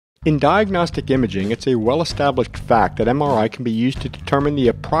In diagnostic imaging, it's a well-established fact that MRI can be used to determine the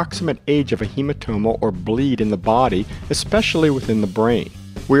approximate age of a hematoma or bleed in the body, especially within the brain.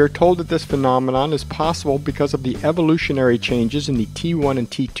 We are told that this phenomenon is possible because of the evolutionary changes in the T1 and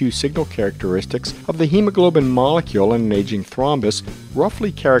T2 signal characteristics of the hemoglobin molecule in an aging thrombus,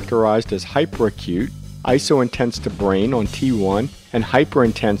 roughly characterized as hyperacute, isointense to brain on T1 and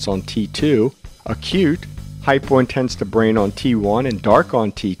hyperintense on T2, acute, hypointense to brain on T1 and dark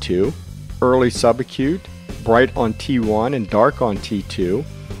on T2, early subacute, bright on T1 and dark on T2,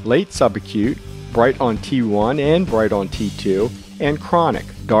 late subacute, bright on T1 and bright on T2, and chronic,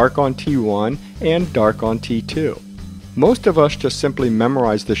 dark on T1 and dark on T2. Most of us just simply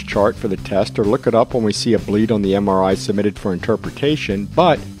memorize this chart for the test or look it up when we see a bleed on the MRI submitted for interpretation,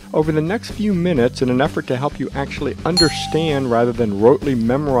 but over the next few minutes, in an effort to help you actually understand rather than rotely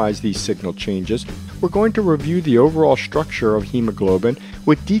memorize these signal changes, we're going to review the overall structure of hemoglobin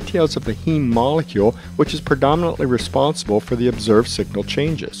with details of the heme molecule, which is predominantly responsible for the observed signal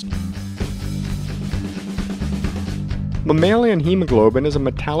changes. Mammalian hemoglobin is a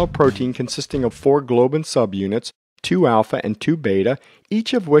metalloprotein consisting of 4 globin subunits, 2 alpha and 2 beta,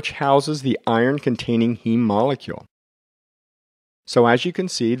 each of which houses the iron-containing heme molecule. So as you can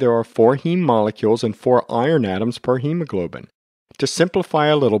see, there are 4 heme molecules and 4 iron atoms per hemoglobin. To simplify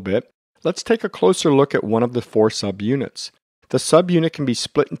a little bit, let's take a closer look at one of the 4 subunits. The subunit can be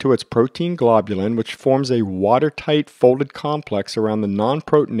split into its protein globulin, which forms a watertight folded complex around the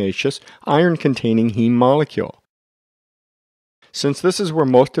non-proteinaceous iron-containing heme molecule. Since this is where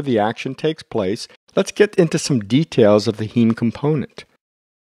most of the action takes place, let's get into some details of the heme component.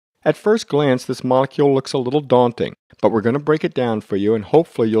 At first glance, this molecule looks a little daunting, but we're going to break it down for you and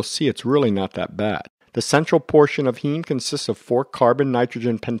hopefully you'll see it's really not that bad. The central portion of heme consists of 4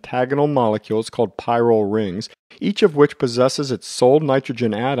 carbon-nitrogen pentagonal molecules called Pyrrole rings, each of which possesses its sole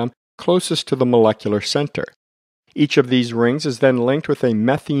nitrogen atom closest to the molecular center. Each of these rings is then linked with a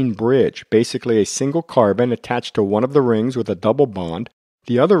methane bridge, basically a single carbon attached to one of the rings with a double bond,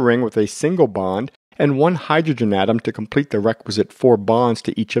 the other ring with a single bond, and 1 hydrogen atom to complete the requisite 4 bonds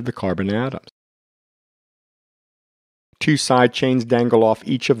to each of the carbon atoms. 2 side chains dangle off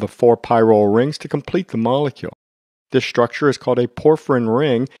each of the 4 Pyrrole rings to complete the molecule. This structure is called a Porphyrin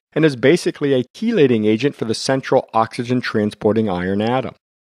ring and is basically a chelating agent for the central oxygen-transporting iron atom.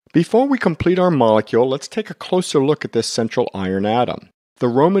 Before we complete our molecule, let's take a closer look at this central iron atom. The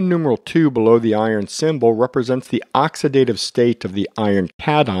Roman numeral 2 below the iron symbol represents the oxidative state of the iron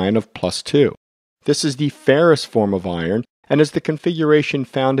cation of +2. This is the ferrous form of iron and is the configuration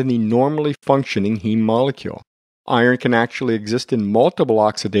found in the normally functioning heme molecule. Iron can actually exist in multiple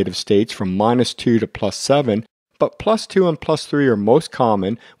oxidative states from -2 to +7, but +2 and +3 are most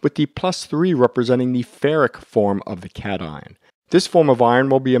common, with the +3 representing the ferric form of the cation. This form of iron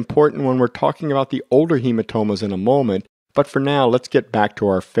will be important when we're talking about the older hematomas in a moment, but for now let's get back to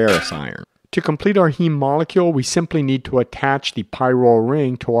our ferrous iron. To complete our heme molecule, we simply need to attach the Pyrrole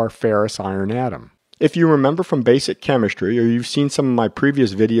ring to our ferrous iron atom. If you remember from basic chemistry, or you've seen some of my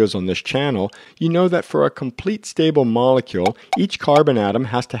previous videos on this channel, you know that for a complete stable molecule, each carbon atom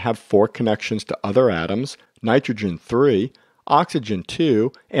has to have 4 connections to other atoms, nitrogen 3, oxygen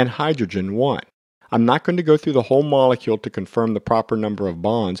 2, and hydrogen 1. I'm not going to go through the whole molecule to confirm the proper number of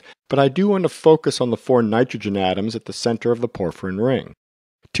bonds, but I do want to focus on the 4 nitrogen atoms at the center of the porphyrin ring.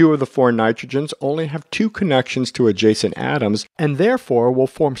 2 of the 4 nitrogens only have 2 connections to adjacent atoms and therefore will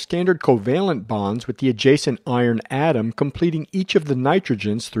form standard covalent bonds with the adjacent iron atom completing each of the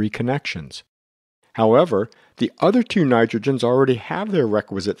nitrogens' 3 connections. However, the other 2 nitrogens already have their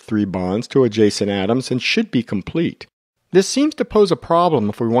requisite 3 bonds to adjacent atoms and should be complete. This seems to pose a problem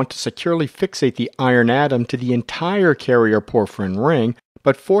if we want to securely fixate the iron atom to the entire carrier porphyrin ring,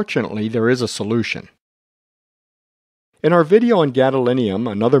 but fortunately there is a solution. In our video on gadolinium,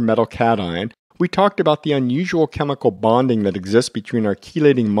 another metal cation, we talked about the unusual chemical bonding that exists between our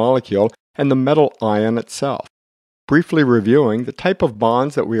chelating molecule and the metal ion itself. Briefly reviewing, the type of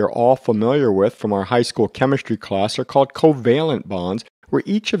bonds that we are all familiar with from our high school chemistry class are called covalent bonds, where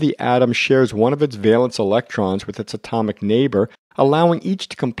each of the atoms shares one of its valence electrons with its atomic neighbor, allowing each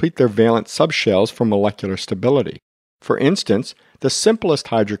to complete their valence subshells for molecular stability. For instance, the simplest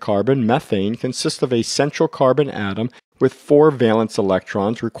hydrocarbon, methane, consists of a central carbon atom with 4 valence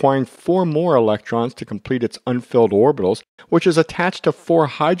electrons requiring 4 more electrons to complete its unfilled orbitals, which is attached to 4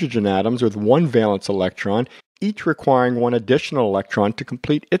 hydrogen atoms with 1 valence electron, each requiring 1 additional electron to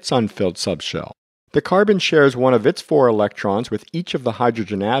complete its unfilled subshell. The carbon shares one of its 4 electrons with each of the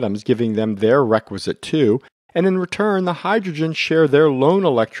hydrogen atoms, giving them their requisite 2, and in return the hydrogens share their lone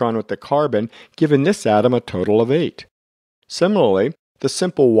electron with the carbon, giving this atom a total of 8. Similarly, The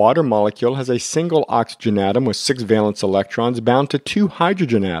simple water molecule has a single oxygen atom with 6 valence electrons bound to 2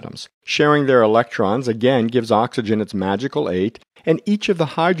 hydrogen atoms. Sharing their electrons again gives oxygen its magical 8, and each of the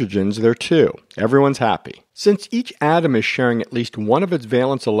hydrogens their 2. Everyone's happy. Since each atom is sharing at least one of its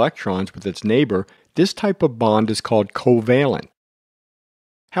valence electrons with its neighbor, this type of bond is called covalent.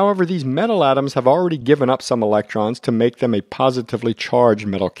 However, these metal atoms have already given up some electrons to make them a positively charged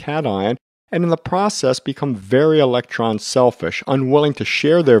metal cation, and in the process become very electron selfish, unwilling to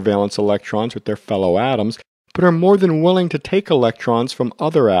share their valence electrons with their fellow atoms, but are more than willing to take electrons from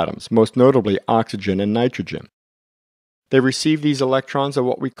other atoms, most notably oxygen and nitrogen. They receive these electrons at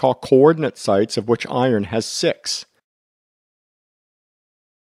what we call coordinate sites, of which iron has 6.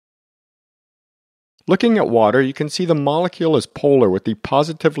 Looking at water, you can see the molecule is polar, with the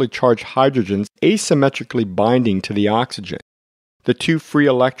positively charged hydrogens asymmetrically binding to the oxygen. The 2 free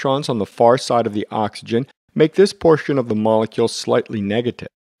electrons on the far side of the oxygen make this portion of the molecule slightly negative.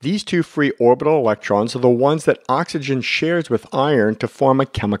 These 2 free orbital electrons are the ones that oxygen shares with iron to form a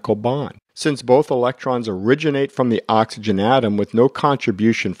chemical bond. Since both electrons originate from the oxygen atom with no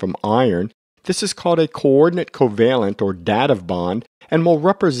contribution from iron, this is called a coordinate covalent or dative bond, and we'll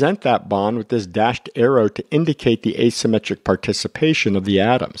represent that bond with this dashed arrow to indicate the asymmetric participation of the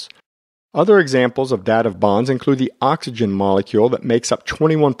atoms. Other examples of dative bonds include the oxygen molecule that makes up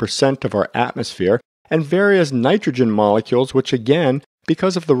 21% of our atmosphere, and various nitrogen molecules which again,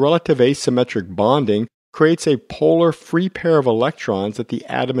 because of the relative asymmetric bonding, creates a polar free pair of electrons that the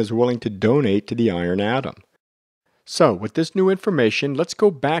atom is willing to donate to the iron atom. So, with this new information, let's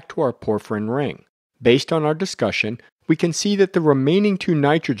go back to our porphyrin ring. Based on our discussion, we can see that the remaining 2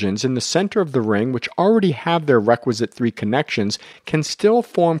 nitrogens in the center of the ring, which already have their requisite 3 connections, can still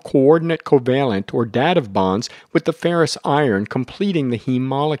form coordinate covalent or dative bonds with the ferrous iron, completing the heme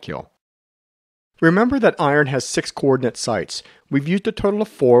molecule. Remember that iron has 6 coordinate sites. We've used a total of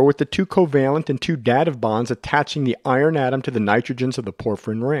 4, with the 2 covalent and 2 dative bonds attaching the iron atom to the nitrogens of the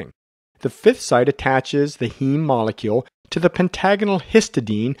porphyrin ring. The 5th site attaches the heme molecule to the pentagonal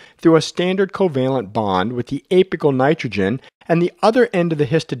histidine through a standard covalent bond with the apical nitrogen, and the other end of the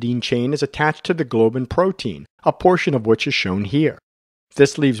histidine chain is attached to the globin protein, a portion of which is shown here.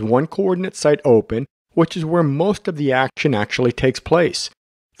 This leaves 1 coordinate site open, which is where most of the action actually takes place.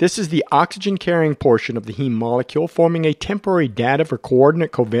 This is the oxygen-carrying portion of the heme molecule, forming a temporary dative or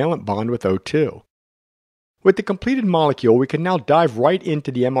coordinate covalent bond with O2. With the completed molecule, we can now dive right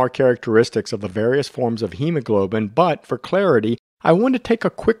into the MR characteristics of the various forms of hemoglobin, but for clarity, I want to take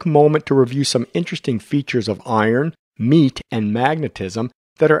a quick moment to review some interesting features of iron, meat, and magnetism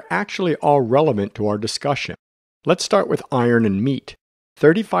that are actually all relevant to our discussion. Let's start with iron and meat.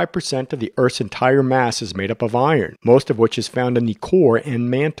 35% of the Earth's entire mass is made up of iron, most of which is found in the core and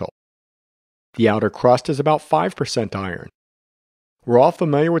mantle. The outer crust is about 5% iron. We're all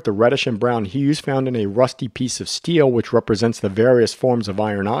familiar with the reddish and brown hues found in a rusty piece of steel, which represents the various forms of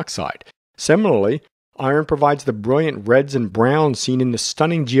iron oxide. Similarly, iron provides the brilliant reds and browns seen in the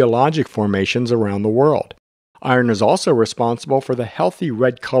stunning geologic formations around the world. Iron is also responsible for the healthy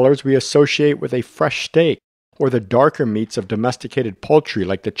red colors we associate with a fresh steak, or the darker meats of domesticated poultry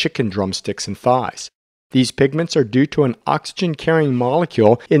like the chicken drumsticks and thighs. These pigments are due to an oxygen-carrying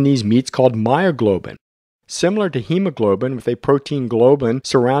molecule in these meats called myoglobin. Similar to hemoglobin, with a protein globin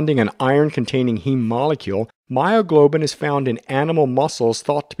surrounding an iron-containing heme molecule, myoglobin is found in animal muscles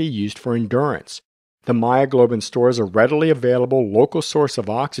thought to be used for endurance. The myoglobin stores a readily available local source of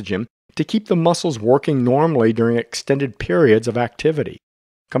oxygen to keep the muscles working normally during extended periods of activity.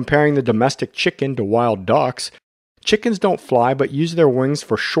 Comparing the domestic chicken to wild ducks, chickens don't fly but use their wings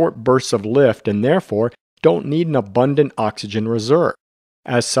for short bursts of lift and therefore don't need an abundant oxygen reserve.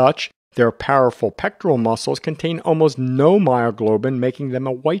 As such, their powerful pectoral muscles contain almost no myoglobin, making them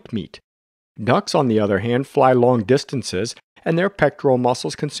a white meat. Ducks, on the other hand, fly long distances, and their pectoral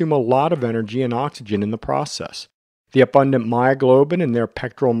muscles consume a lot of energy and oxygen in the process. The abundant myoglobin in their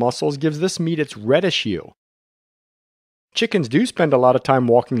pectoral muscles gives this meat its reddish hue. Chickens do spend a lot of time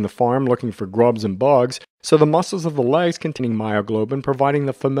walking the farm looking for grubs and bugs, so the muscles of the legs containing myoglobin providing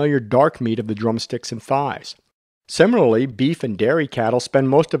the familiar dark meat of the drumsticks and thighs. Similarly, beef and dairy cattle spend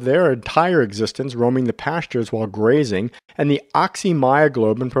most of their entire existence roaming the pastures while grazing, and the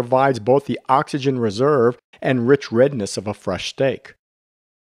oxymyoglobin provides both the oxygen reserve and rich redness of a fresh steak.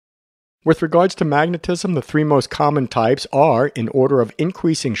 With regards to magnetism, the 3 most common types are, in order of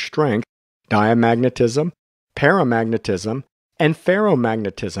increasing strength, diamagnetism, paramagnetism, and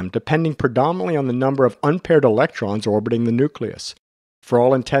ferromagnetism, depending predominantly on the number of unpaired electrons orbiting the nucleus. For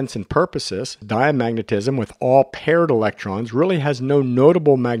all intents and purposes, diamagnetism with all paired electrons really has no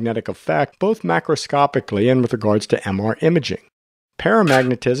notable magnetic effect, both macroscopically and with regards to MR imaging.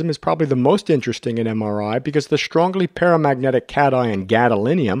 Paramagnetism is probably the most interesting in MRI because the strongly paramagnetic cation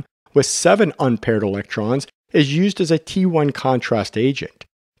gadolinium with 7 unpaired electrons is used as a T1 contrast agent,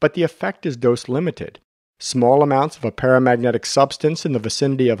 but the effect is dose limited. Small amounts of a paramagnetic substance in the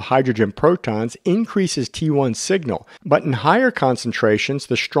vicinity of hydrogen protons increases T1 signal, but in higher concentrations,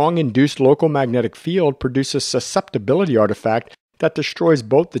 the strong induced local magnetic field produces susceptibility artifact that destroys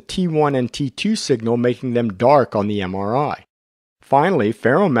both the T1 and T2 signal, making them dark on the MRI. Finally,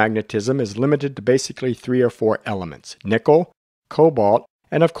 ferromagnetism is limited to basically 3 or 4 elements: nickel, cobalt,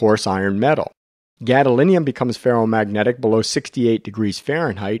 and of course iron metal. Gadolinium becomes ferromagnetic below 68 degrees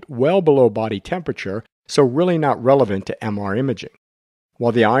Fahrenheit, well below body temperature, so really not relevant to MR imaging.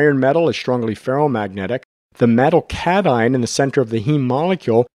 While the iron metal is strongly ferromagnetic, the metal cation in the center of the heme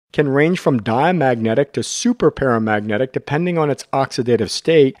molecule can range from diamagnetic to superparamagnetic depending on its oxidative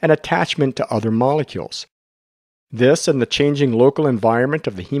state and attachment to other molecules. This and the changing local environment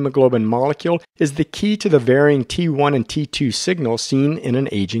of the hemoglobin molecule is the key to the varying T1 and T2 signals seen in an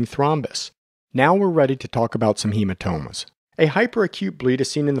aging thrombus. Now we're ready to talk about some hematomas. A hyperacute bleed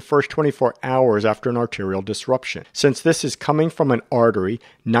is seen in the first 24 hours after an arterial disruption. Since this is coming from an artery,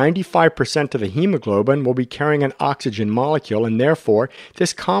 95% of the hemoglobin will be carrying an oxygen molecule, and therefore,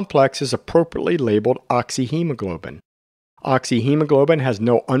 this complex is appropriately labeled oxyhemoglobin. Oxyhemoglobin has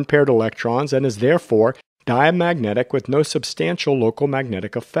no unpaired electrons and is therefore diamagnetic with no substantial local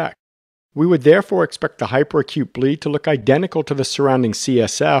magnetic effect. We would therefore expect the hyperacute bleed to look identical to the surrounding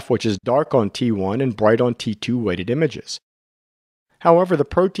CSF, which is dark on T1 and bright on T2 weighted images. However, the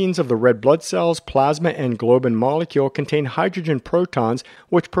proteins of the red blood cells, plasma, and globin molecule contain hydrogen protons,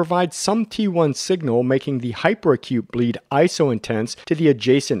 which provide some T1 signal, making the hyperacute bleed isointense to the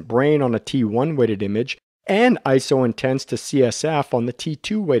adjacent brain on a T1 weighted image and isointense to CSF on the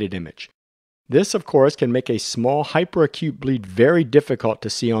T2 weighted image. This, of course, can make a small hyperacute bleed very difficult to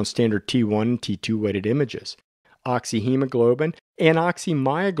see on standard T1 and T2 weighted images. Oxyhemoglobin and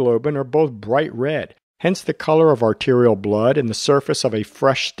oxymyoglobin are both bright red, hence the color of arterial blood and the surface of a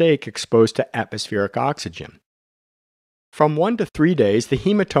fresh steak exposed to atmospheric oxygen. From 1 to 3 days, the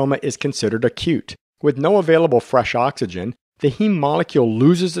hematoma is considered acute. With no available fresh oxygen, the heme molecule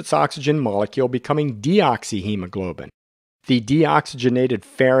loses its oxygen molecule, becoming deoxyhemoglobin. The deoxygenated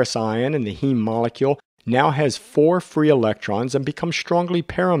ferrous ion in the heme molecule now has 4 free electrons and becomes strongly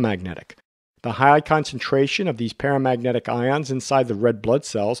paramagnetic. The high concentration of these paramagnetic ions inside the red blood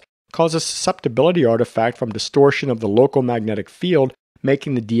cells causes susceptibility artifact from distortion of the local magnetic field,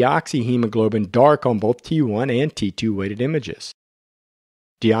 making the deoxyhemoglobin dark on both T1 and T2 weighted images.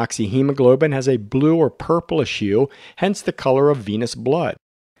 Deoxyhemoglobin has a blue or purplish hue, hence the color of venous blood.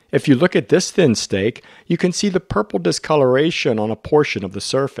 If you look at this thin steak, you can see the purple discoloration on a portion of the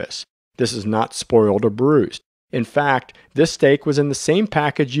surface. This is not spoiled or bruised. In fact, this steak was in the same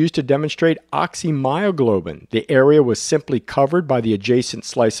package used to demonstrate oxymyoglobin. The area was simply covered by the adjacent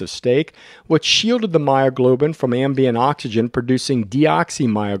slice of steak, which shielded the myoglobin from ambient oxygen, producing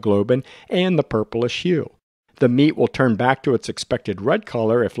deoxymyoglobin and the purplish hue. The meat will turn back to its expected red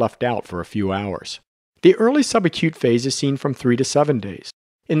color if left out for a few hours. The early subacute phase is seen from 3 to 7 days.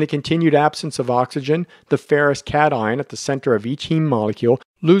 In the continued absence of oxygen, the ferrous cation at the center of each heme molecule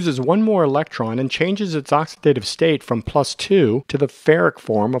loses 1 more electron and changes its oxidative state from +2 to the ferric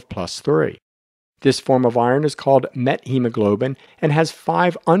form of +3. This form of iron is called methemoglobin and has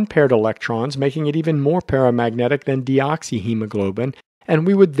 5 unpaired electrons, making it even more paramagnetic than deoxyhemoglobin, and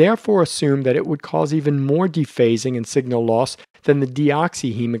we would therefore assume that it would cause even more dephasing and signal loss than the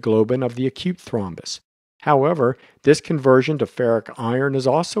deoxyhemoglobin of the acute thrombus. However, this conversion to ferric iron is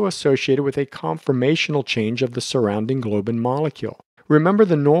also associated with a conformational change of the surrounding globin molecule. Remember,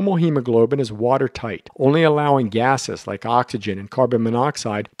 the normal hemoglobin is watertight, only allowing gases like oxygen and carbon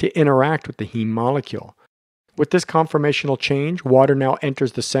monoxide to interact with the heme molecule. With this conformational change, water now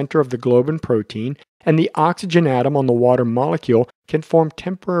enters the center of the globin protein, and the oxygen atom on the water molecule can form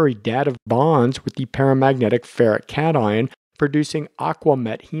temporary dative bonds with the paramagnetic ferric cation, producing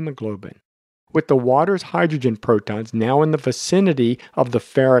aquamethemoglobin. With the water's hydrogen protons now in the vicinity of the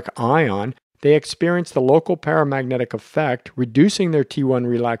ferric ion, they experience the local paramagnetic effect, reducing their T1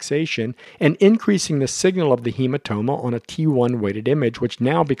 relaxation and increasing the signal of the hematoma on a T1 weighted image, which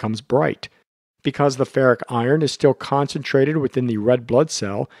now becomes bright. Because the ferric iron is still concentrated within the red blood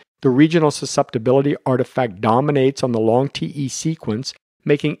cell, the regional susceptibility artifact dominates on the long TE sequence,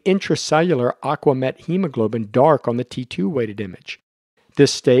 making intracellular aquamethemoglobin dark on the T2 weighted image.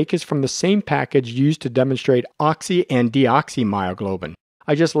 This steak is from the same package used to demonstrate oxy and deoxymyoglobin.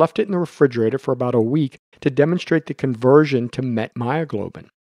 I just left it in the refrigerator for about a week to demonstrate the conversion to metmyoglobin.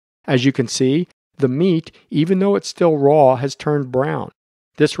 As you can see, The meat, even though it's still raw, has turned brown.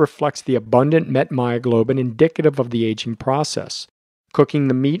 This reflects the abundant methane indicative of the aging process. Cooking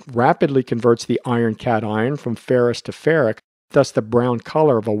the meat rapidly converts the iron cation from ferrous to ferric, thus the brown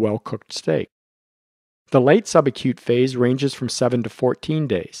color of a well-cooked steak. The late subacute phase ranges from 7 to 14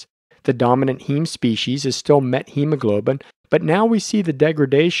 days. The dominant heme species is still methemoglobin, but now we see the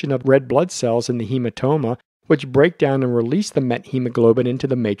degradation of red blood cells in the hematoma, which break down and release the methemoglobin into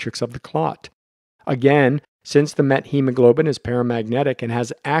the matrix of the clot. Again, since the methemoglobin is paramagnetic and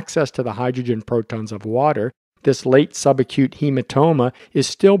has access to the hydrogen protons of water, this late subacute hematoma is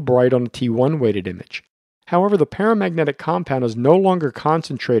still bright on a T1 weighted image. However, the paramagnetic compound is no longer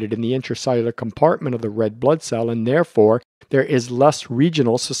concentrated in the intracellular compartment of the red blood cell, and therefore there is less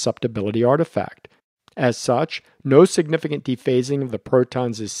regional susceptibility artifact. As such, no significant dephasing of the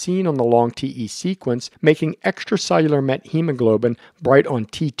protons is seen on the long TE sequence, making extracellular methemoglobin bright on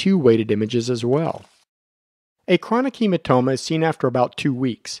T2 weighted images as well. A chronic hematoma is seen after about 2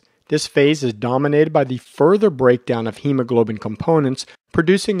 weeks. This phase is dominated by the further breakdown of hemoglobin components,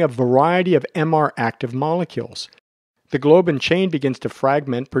 producing a variety of MR-active molecules. The globin chain begins to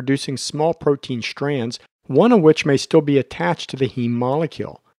fragment, producing small protein strands, one of which may still be attached to the heme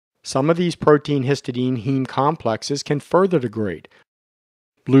molecule. Some of these protein-histadine heme complexes can further degrade,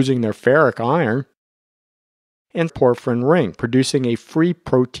 losing their ferric iron, and porphyrin ring, producing a free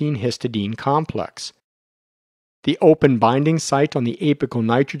protein-histadine complex. The open binding site on the apical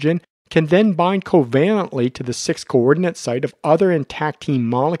nitrogen can then bind covalently to the 6-coordinate site of other intact heme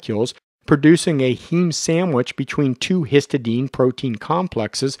molecules, producing a heme sandwich between two histidine protein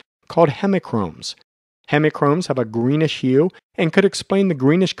complexes called hemichromes. Hemichromes have a greenish hue and could explain the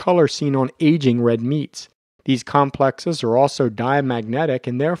greenish color seen on aging red meats. These complexes are also diamagnetic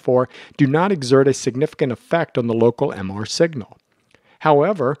and therefore do not exert a significant effect on the local MR signal.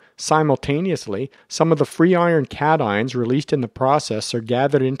 However, simultaneously, some of the free iron cations released in the process are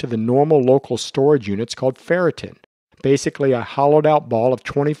gathered into the normal local storage units called ferritin, basically a hollowed-out ball of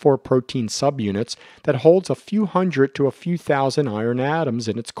 24 protein subunits that holds a few hundred to a few thousand iron atoms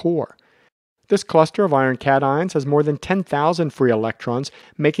in its core. This cluster of iron cations has more than 10,000 free electrons,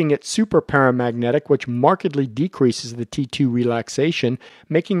 making it super paramagnetic, which markedly decreases the T2 relaxation,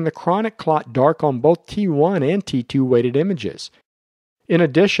 making the chronic clot dark on both T1 and T2 weighted images. In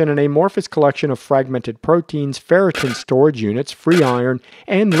addition, an amorphous collection of fragmented proteins, ferritin storage units, free iron,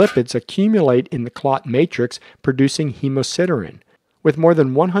 and lipids accumulate in the clot matrix, producing hemosiderin. With more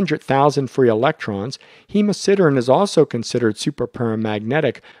than 100,000 free electrons, hemosiderin is also considered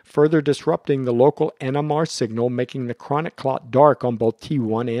superparamagnetic, further disrupting the local NMR signal, making the chronic clot dark on both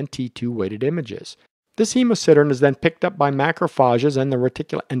T1 and T2 weighted images. This hemosiderin is then picked up by macrophages and the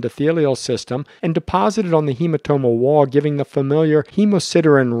reticular endothelial system and deposited on the hematoma wall, giving the familiar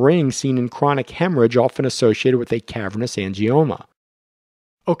hemosiderin ring seen in chronic hemorrhage, often associated with a cavernous angioma.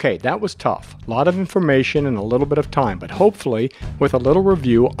 Okay, that was tough. A lot of information and a little bit of time, but hopefully, with a little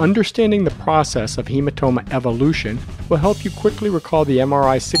review, understanding the process of hematoma evolution will help you quickly recall the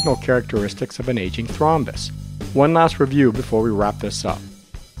MRI signal characteristics of an aging thrombus. One last review before we wrap this up.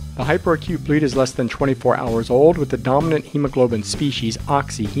 The hyperacute bleed is less than 24 hours old with the dominant hemoglobin species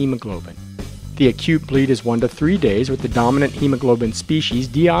oxyhemoglobin. The acute bleed is 1 to 3 days with the dominant hemoglobin species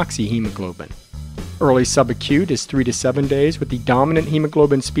deoxyhemoglobin. Early subacute is 3 to 7 days with the dominant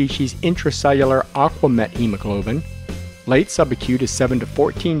hemoglobin species intracellular aquamethemoglobin. Late subacute is 7 to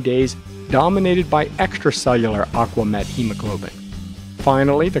 14 days, dominated by extracellular aquamethemoglobin.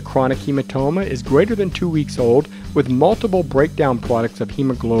 Finally, the chronic hematoma is greater than 2 weeks old with multiple breakdown products of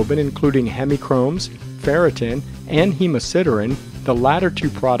hemoglobin including hemichromes, ferritin, and hemosiderin, the latter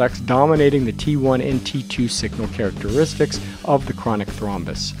two products dominating the T1 and T2 signal characteristics of the chronic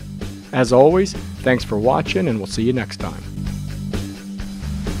thrombus. As always, thanks for watching and we'll see you next time.